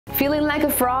Feeling like a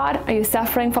fraud? Are you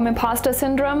suffering from imposter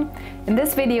syndrome? In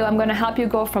this video, I'm going to help you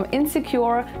go from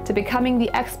insecure to becoming the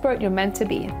expert you're meant to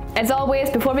be. As always,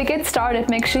 before we get started,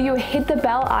 make sure you hit the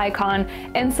bell icon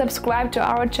and subscribe to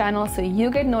our channel so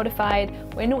you get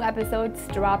notified when new episodes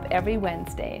drop every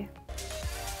Wednesday.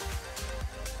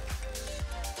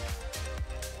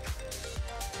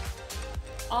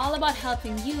 All about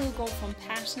helping you go from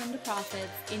passion to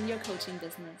profits in your coaching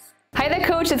business. Hi there,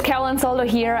 coach. It's Carolin Soldo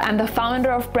here. I'm the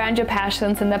founder of Brand Your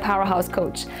Passions and the Powerhouse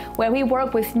Coach, where we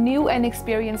work with new and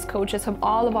experienced coaches from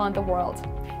all around the world.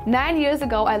 9 years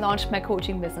ago, I launched my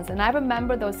coaching business, and I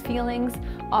remember those feelings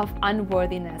of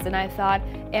unworthiness. And I thought,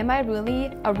 am I really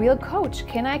a real coach?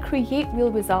 Can I create real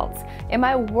results? Am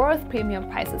I worth premium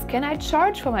prices? Can I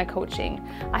charge for my coaching?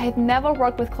 I had never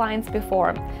worked with clients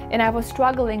before, and I was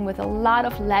struggling with a lot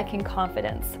of lacking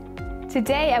confidence.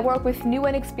 Today, I work with new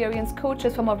and experienced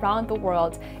coaches from around the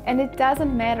world, and it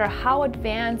doesn't matter how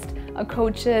advanced a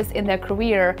coach is in their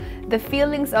career, the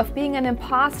feelings of being an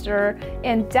imposter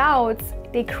and doubts,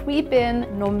 they creep in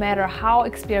no matter how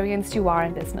experienced you are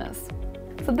in business.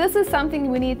 So this is something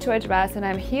we need to address, and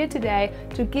I'm here today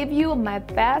to give you my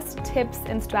best tips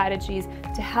and strategies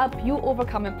to help you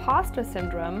overcome imposter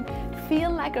syndrome, feel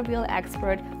like a real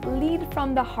expert, lead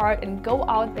from the heart, and go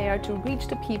out there to reach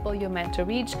the people you're meant to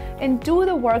reach and do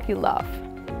the work you love.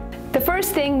 The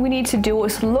first thing we need to do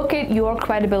is look at your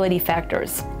credibility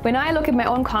factors. When I look at my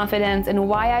own confidence and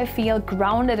why I feel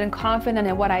grounded and confident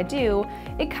in what I do,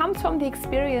 it comes from the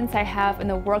experience I have and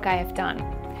the work I have done.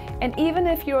 And even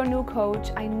if you're a new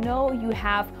coach, I know you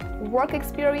have work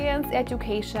experience,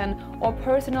 education, or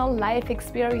personal life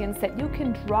experience that you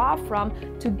can draw from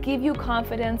to give you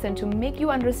confidence and to make you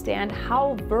understand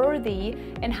how worthy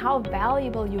and how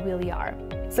valuable you really are.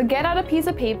 So get out a piece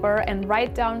of paper and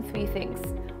write down 3 things: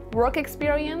 work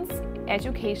experience,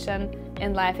 education,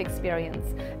 and life experience,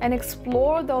 and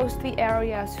explore those 3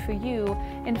 areas for you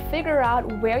and figure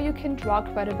out where you can draw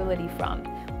credibility from.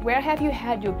 Where have you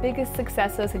had your biggest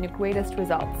successes and your greatest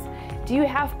results? Do you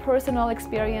have personal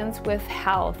experience with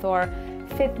health or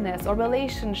fitness or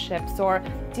relationships, or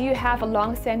do you have a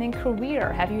long-standing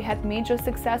career? Have you had major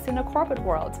success in the corporate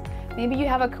world? Maybe you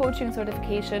have a coaching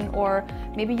certification, or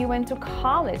maybe you went to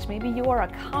college, maybe you are a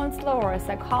counselor or a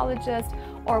psychologist,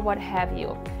 or what have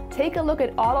you. Take a look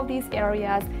at all of these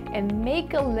areas and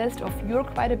make a list of your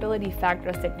credibility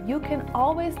factors that you can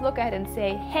always look at and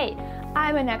say, hey,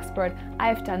 I'm an expert.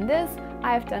 I've done this,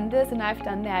 and I've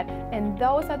done that. And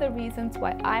those are the reasons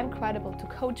why I'm credible to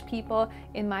coach people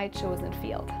in my chosen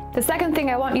field. The second thing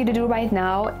I want you to do right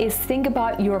now is think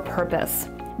about your purpose.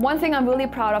 One thing I'm really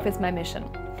proud of is my mission.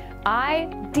 I,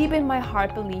 deep in my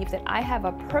heart, believe that I have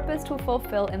a purpose to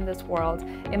fulfill in this world,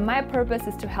 and my purpose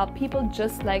is to help people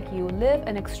just like you live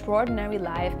an extraordinary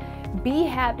life, be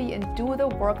happy, and do the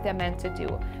work they're meant to do.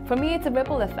 For me, it's a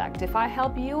ripple effect. If I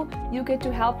help you, you get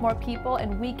to help more people,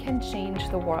 and we can change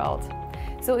the world.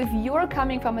 So if you're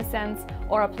coming from a sense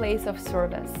or a place of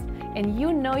service, and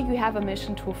you know you have a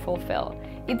mission to fulfill,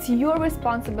 it's your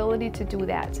responsibility to do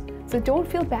that. So don't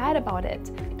feel bad about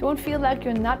it. Don't feel like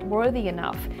you're not worthy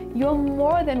enough. You're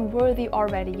more than worthy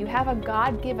already. You have a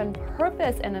God-given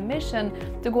purpose and a mission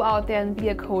to go out there and be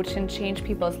a coach and change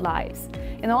people's lives.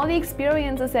 And all the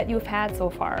experiences that you've had so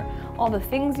far, all the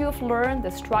things you've learned,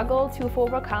 the struggles you've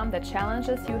overcome, the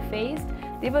challenges you've faced,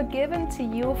 they were given to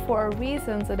you for a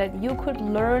reason so that you could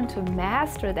learn to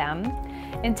master them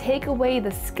and take away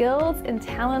the skills and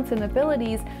talents and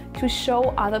abilities to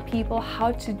show other people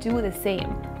how to do the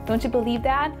same. Don't you believe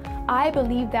that? I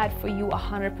believe that for you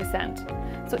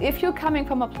 100%. So if you're coming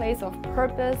from a place of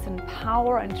purpose and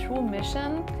power and true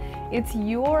mission, it's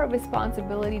your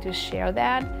responsibility to share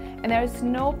that, and there's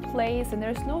no place and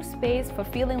there's no space for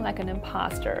feeling like an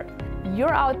imposter.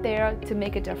 You're out there to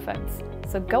make a difference.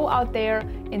 So go out there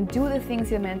and do the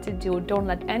things you're meant to do. Don't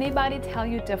let anybody tell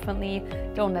you differently.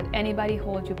 Don't let anybody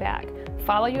hold you back.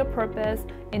 Follow your purpose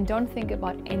and don't think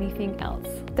about anything else.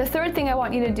 The third thing I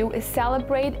want you to do is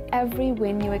celebrate every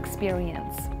win you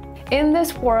experience. In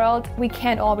this world, we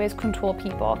can't always control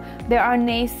people. There are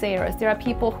naysayers. There are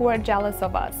people who are jealous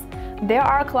of us. There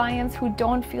are clients who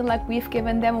don't feel like we've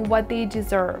given them what they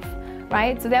deserve,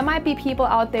 right? So there might be people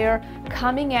out there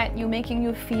coming at you, making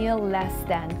you feel less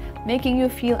than, making you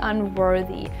feel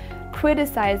unworthy,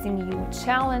 criticizing you,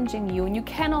 challenging you, and you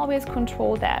can't always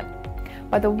control that.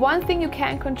 But the one thing you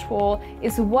can control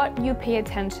is what you pay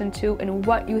attention to and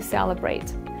what you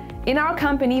celebrate. In our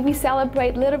company, we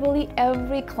celebrate literally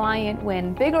every client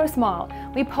win, big or small.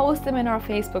 We post them in our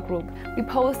Facebook group, we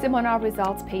post them on our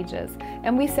results pages,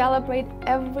 and we celebrate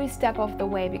every step of the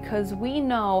way because we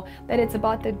know that it's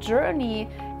about the journey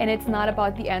and it's not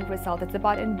about the end result. It's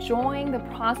about enjoying the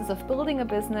process of building a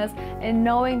business and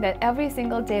knowing that every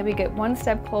single day we get one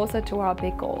step closer to our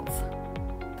big goals.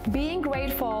 Being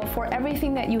grateful for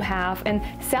everything that you have and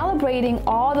celebrating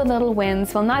all the little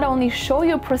wins will not only show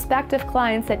your prospective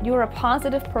clients that you're a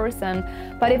positive person,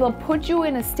 but it will put you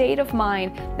in a state of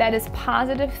mind that is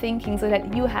positive thinking so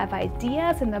that you have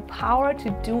ideas and the power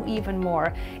to do even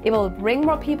more. It will bring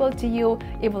more people to you,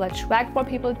 it will attract more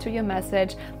people to your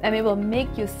message, and it will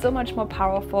make you so much more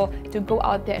powerful to go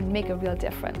out there and make a real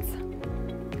difference.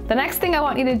 The next thing I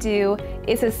want you to do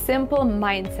is a simple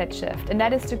mindset shift, and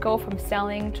that is to go from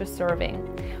selling to serving.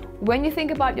 When you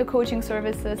think about your coaching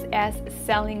services as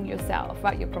selling yourself,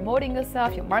 right? You're promoting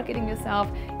yourself, you're marketing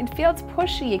yourself, it feels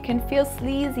pushy, it can feel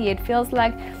sleazy, it feels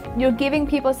like you're giving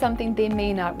people something they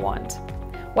may not want.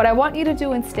 What I want you to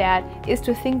do instead is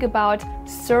to think about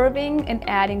serving and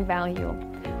adding value.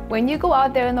 When you go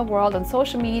out there in the world on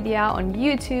social media, on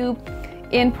YouTube,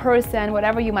 in person,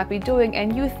 whatever you might be doing,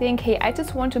 and you think, hey, I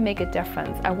just want to make a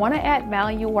difference. I want to add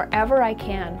value wherever I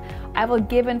can. I will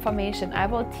give information, I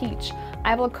will teach,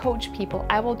 I will coach people,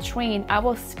 I will train, I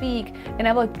will speak, and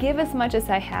I will give as much as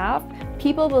I have.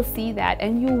 People will see that,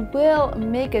 and you will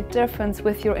make a difference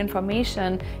with your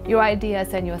information, your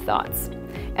ideas, and your thoughts.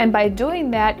 And by doing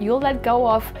that, you'll let go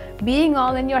of being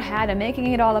all in your head and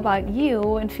making it all about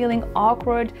you and feeling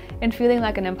awkward and feeling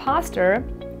like an imposter.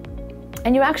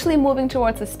 And you're actually moving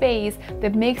towards a space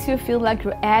that makes you feel like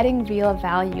you're adding real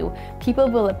value. People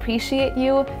will appreciate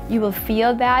you, you will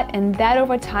feel that, and that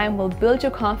over time will build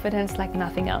your confidence like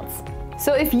nothing else.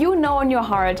 So if you know in your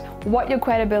heart what your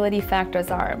credibility factors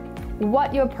are,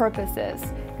 what your purpose is,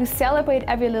 you celebrate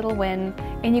every little win,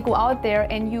 and you go out there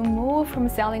and you move from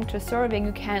selling to serving,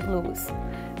 you can't lose.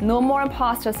 No more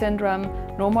imposter syndrome,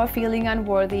 no more feeling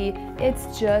unworthy,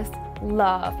 it's just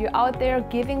love. You're out there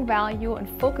giving value and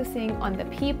focusing on the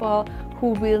people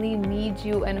who really need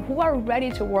you and who are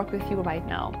ready to work with you right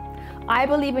now. I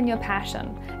believe in your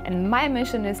passion, and my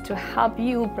mission is to help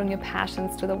you bring your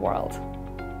passions to the world.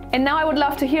 And now I would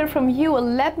love to hear from you.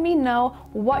 Let me know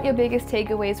what your biggest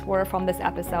takeaways were from this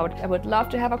episode. I would love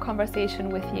to have a conversation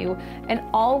with you and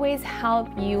always help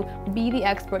you be the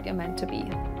expert you're meant to be.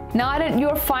 Now that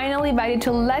you're finally ready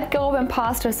to let go of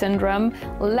imposter syndrome,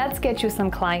 let's get you some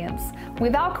clients.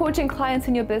 Without coaching clients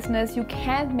in your business, you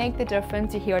can't make the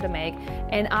difference you're here to make.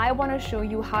 And I want to show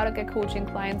you how to get coaching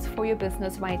clients for your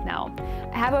business right now.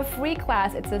 I have a free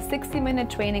class. It's a 60-minute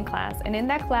training class. And in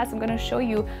that class, I'm going to show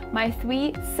you my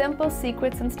 3 simple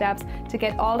secrets and steps to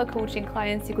get all the coaching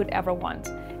clients you could ever want.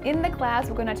 In the class,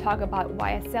 we're going to talk about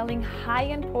why selling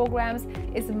high-end programs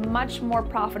is much more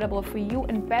profitable for you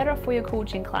and better for your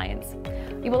coaching clients.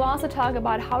 We will also talk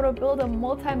about how to build a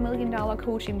multi-million-dollar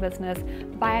coaching business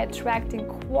by attracting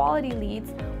quality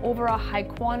leads over a high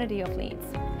quantity of leads.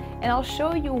 And I'll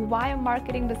show you why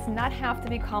marketing does not have to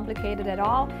be complicated at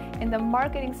all and the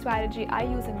marketing strategy I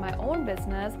use in my own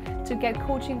business to get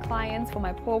coaching clients for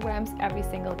my programs every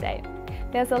single day.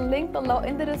 There's a link below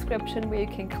in the description where you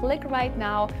can click right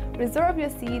now, reserve your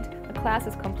seat. The class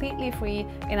is completely free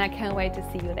and I can't wait to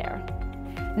see you there.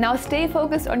 Now stay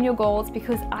focused on your goals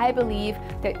because I believe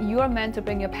that you are meant to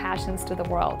bring your passions to the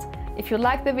world. If you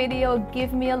like the video,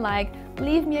 give me a like,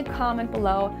 leave me a comment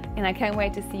below, and I can't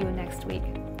wait to see you next week.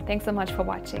 Thanks so much for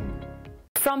watching.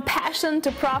 From Passion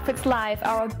to Profits Live,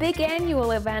 our big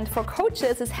annual event for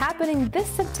coaches is happening this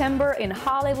September in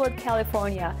Hollywood,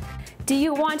 California. Do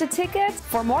you want a ticket?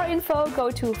 For more info,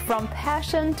 go to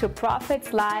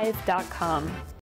FromPassionToProfitsLive.com.